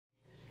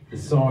The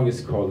song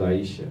is called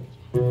Aicha.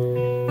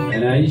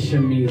 And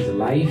Aicha means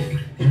life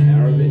in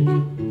Arabic.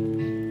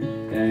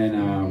 And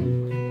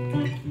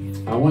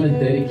I want to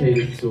dedicate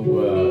it to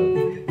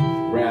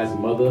Raz's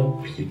mother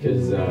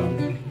because I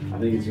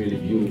think it's really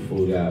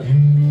beautiful that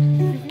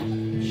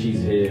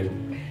she's here.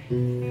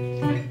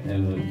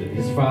 And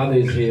his father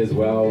is here as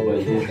well, but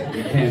he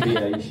can't be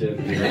Aicha.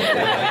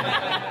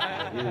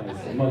 You know,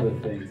 it's some other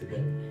thing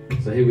today.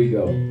 So here we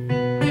go.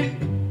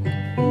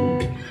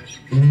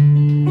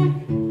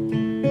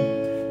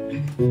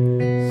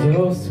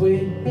 So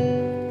sweet,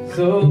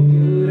 so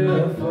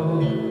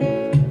beautiful.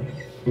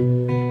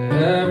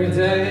 Every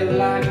day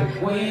like a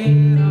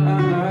queen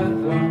on her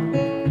throne.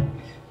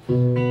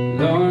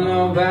 Don't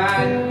know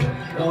about it,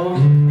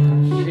 don't know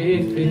how she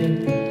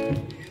feels.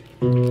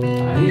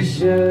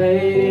 Aicha,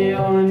 lady,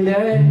 one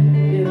day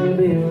it'll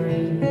be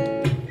real.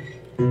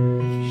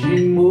 She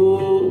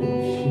moves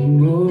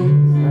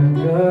like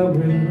a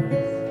breeze.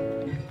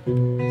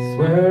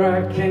 Swear I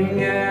can't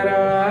get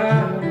her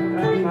out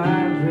of my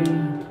dream.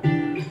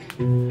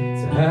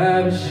 To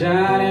have her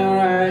shining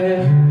right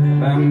here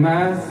by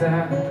my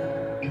side.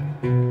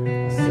 I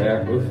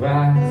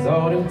sacrifice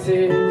all the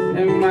tears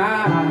in my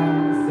eyes.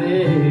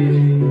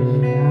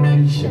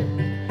 Aicha,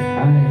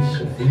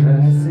 Aicha,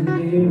 passing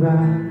me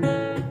by.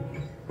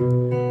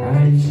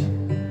 Aicha,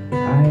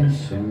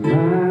 Aicha,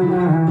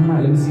 my.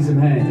 Let me see some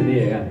hands in the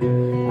air.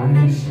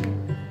 Aicha,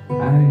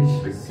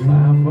 Aicha,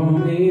 smile for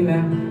me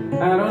now.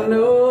 I don't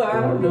know.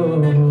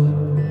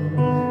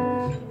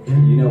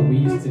 You know, we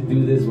used to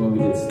do this when we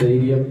did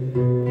stadium.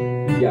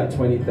 We got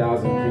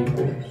 20,000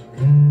 people.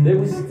 They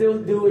would still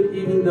do it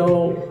even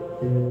though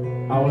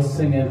I was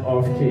singing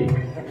off key.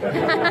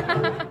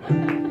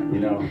 You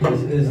know,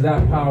 it's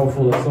that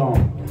powerful a song.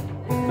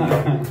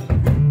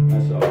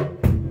 That's all.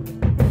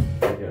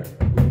 Okay.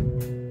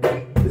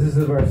 This is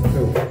the verse 2.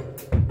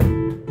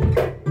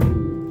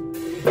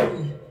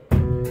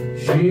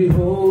 She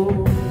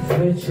holds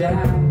her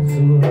child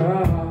to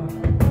her heart,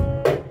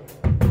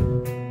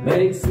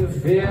 makes her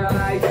feel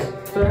like she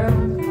fell in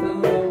the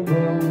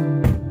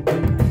bone.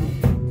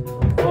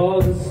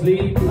 Falls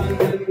asleep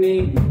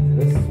underneath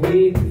the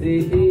sweet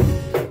sea.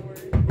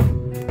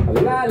 A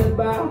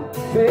lullaby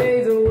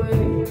fades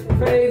away,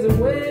 fades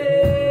away.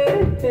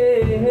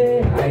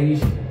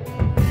 Aicha,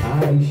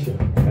 Aicha,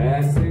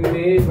 passing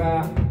me by.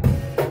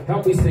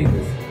 Help me sing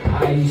this.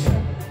 Aicha,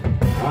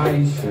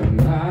 Aicha,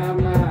 my.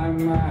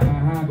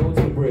 Go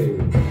to the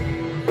bridge.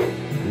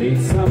 Need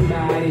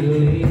somebody to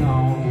lean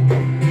on.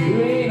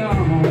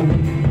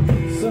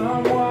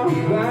 Someone,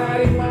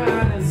 body,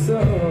 mind, and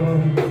soul.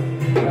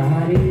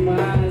 Body,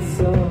 mind, and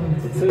soul.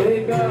 To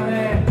take her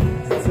hand,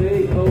 to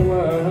take her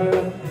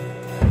word,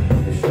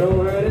 to show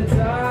her the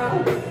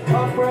time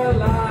of her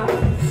life.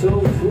 So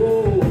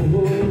cool.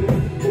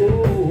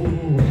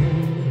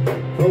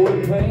 Throw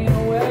the pain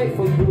away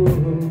for good.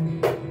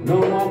 No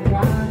more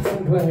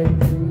contemplating.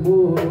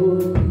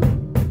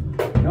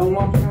 No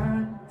more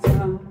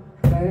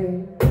contemplating.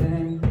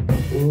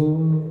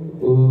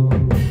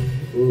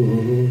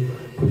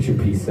 Put your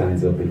peace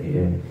signs up in the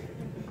air.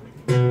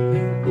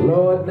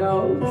 Lord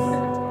knows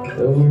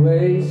the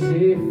way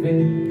she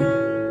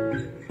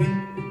feels.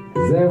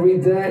 'Cause every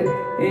day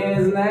in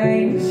his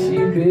name she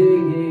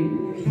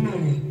begins.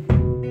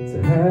 To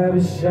have a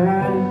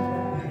shine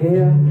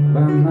here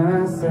by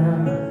my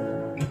side.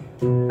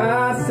 I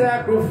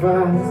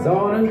sacrifice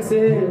all them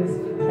tears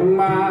in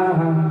my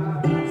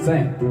heart.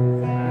 Sing.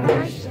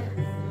 Aicha,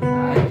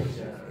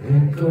 Aicha,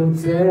 it could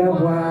tell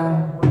why.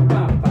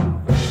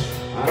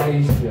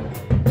 Aicha,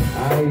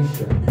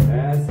 Aicha,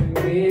 passing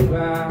me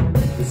by.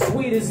 The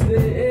sweetest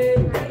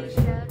thing.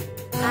 Aicha,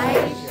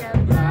 Aicha,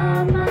 my.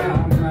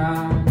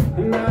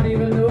 I'm not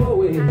even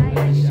knowing.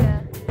 Aicha,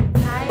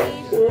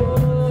 Aicha,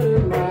 what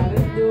am I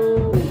to do?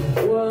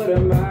 What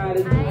am I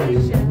to do?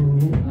 Aicha,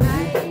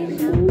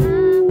 Aicha,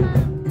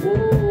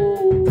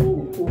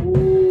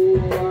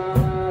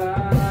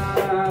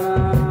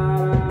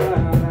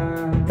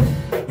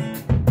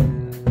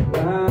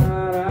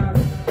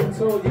 I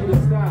told you to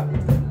stop.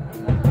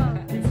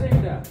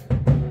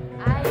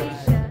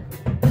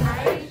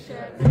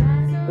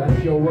 That's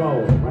your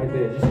role right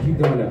there. Just keep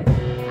doing that.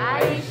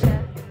 Aicha,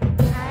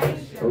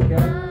 Aicha.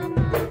 Okay?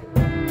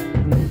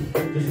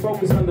 Just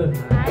focus on the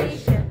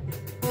Aicha,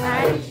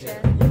 Aicha.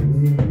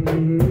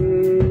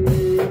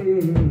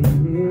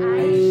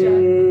 Aicha,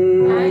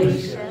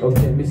 Aicha.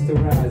 Okay, Mr.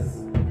 Raz,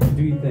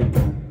 do you think?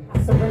 I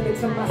surrender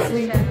to my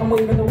sleep. I'm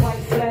waving the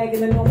white flag in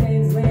the no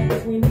man's land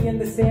between me and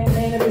the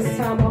sandman. And this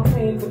time I'm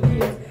playing for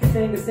keeps.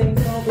 Sang the same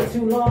song for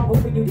too long.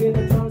 Hoping you hear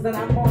the drums that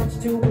I march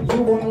to, but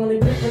you were on a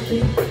different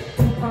beat.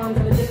 On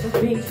a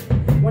different beach.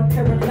 One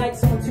pair of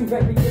nights on two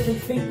very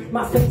different feet.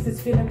 My face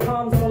is feeling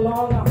palms all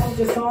along. I hung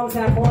your songs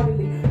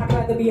half-heartedly. I'd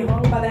rather be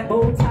hung by that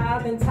bow tie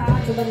than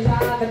tied to the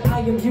lie that I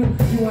am you.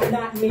 You are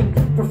not me.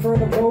 Prefer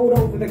the road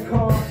over the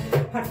car.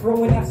 I'd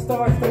throw in that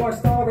star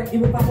at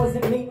you if I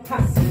wasn't me.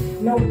 I see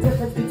no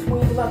difference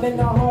between love and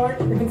the heart.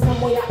 If in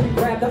some way I can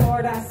grab the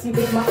art I see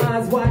with my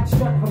eyes wide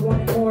shut. I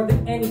want it more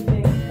than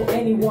anything or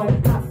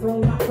anyone. I've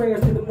thrown my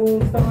prayers to the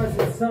moon, stars,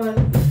 and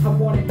sun. I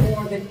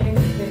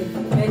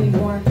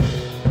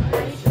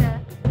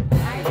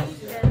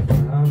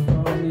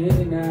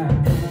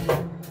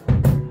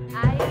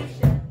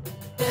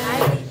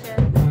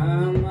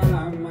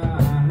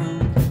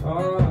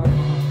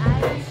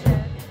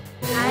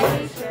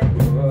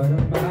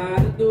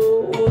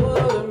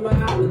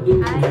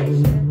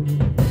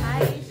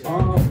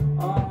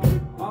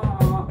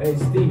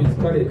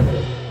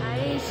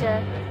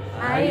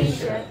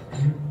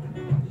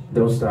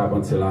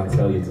stop until I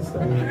tell you to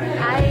stop.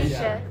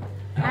 Aisha,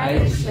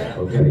 Aisha.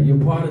 Okay,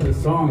 you're part of the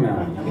song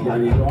now.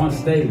 You're on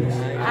stage.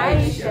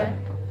 Aisha,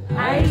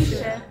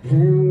 Aisha.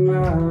 In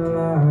my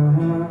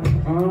life,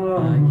 oh.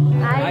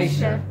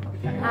 Aisha,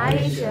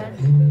 Aisha.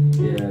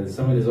 Yeah,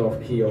 someone is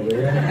off key over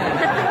there.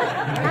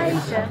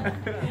 Aisha,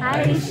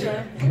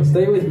 Aisha. Well,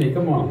 stay with me,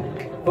 come on.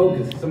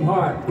 Focus, some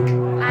heart.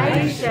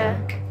 Aisha,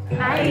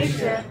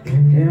 Aisha.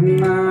 In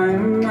my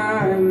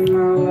life.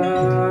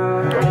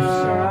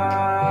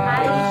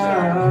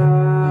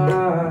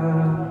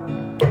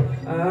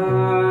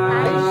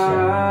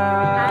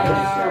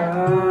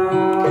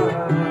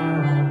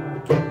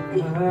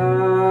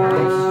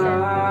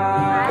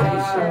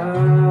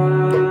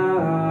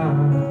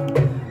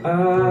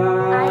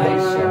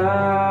 Aisha,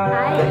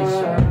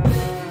 Aisha.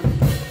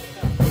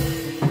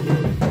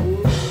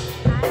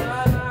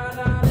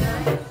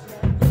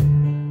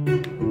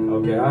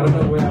 Okay, I don't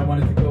know where I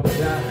wanted to go with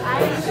that.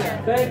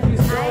 Aisha. Thank you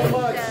so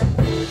much.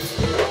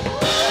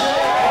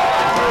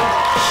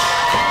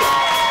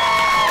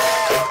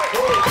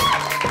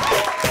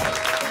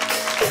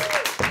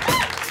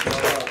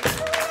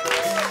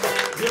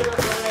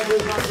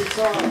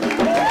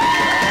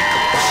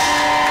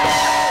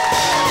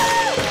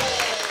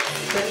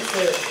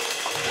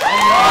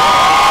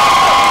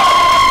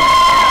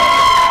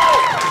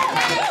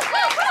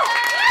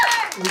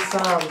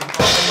 Isam.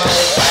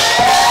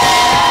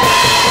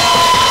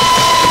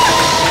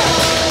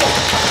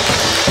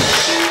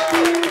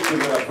 Give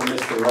it up for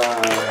Mr.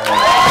 Raz.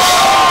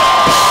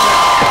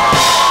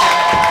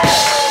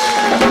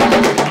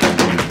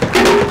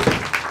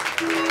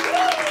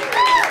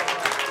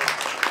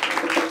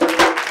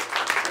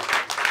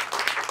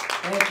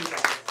 Thank you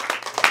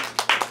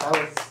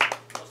guys.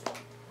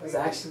 That was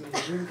actually a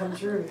dream come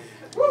true.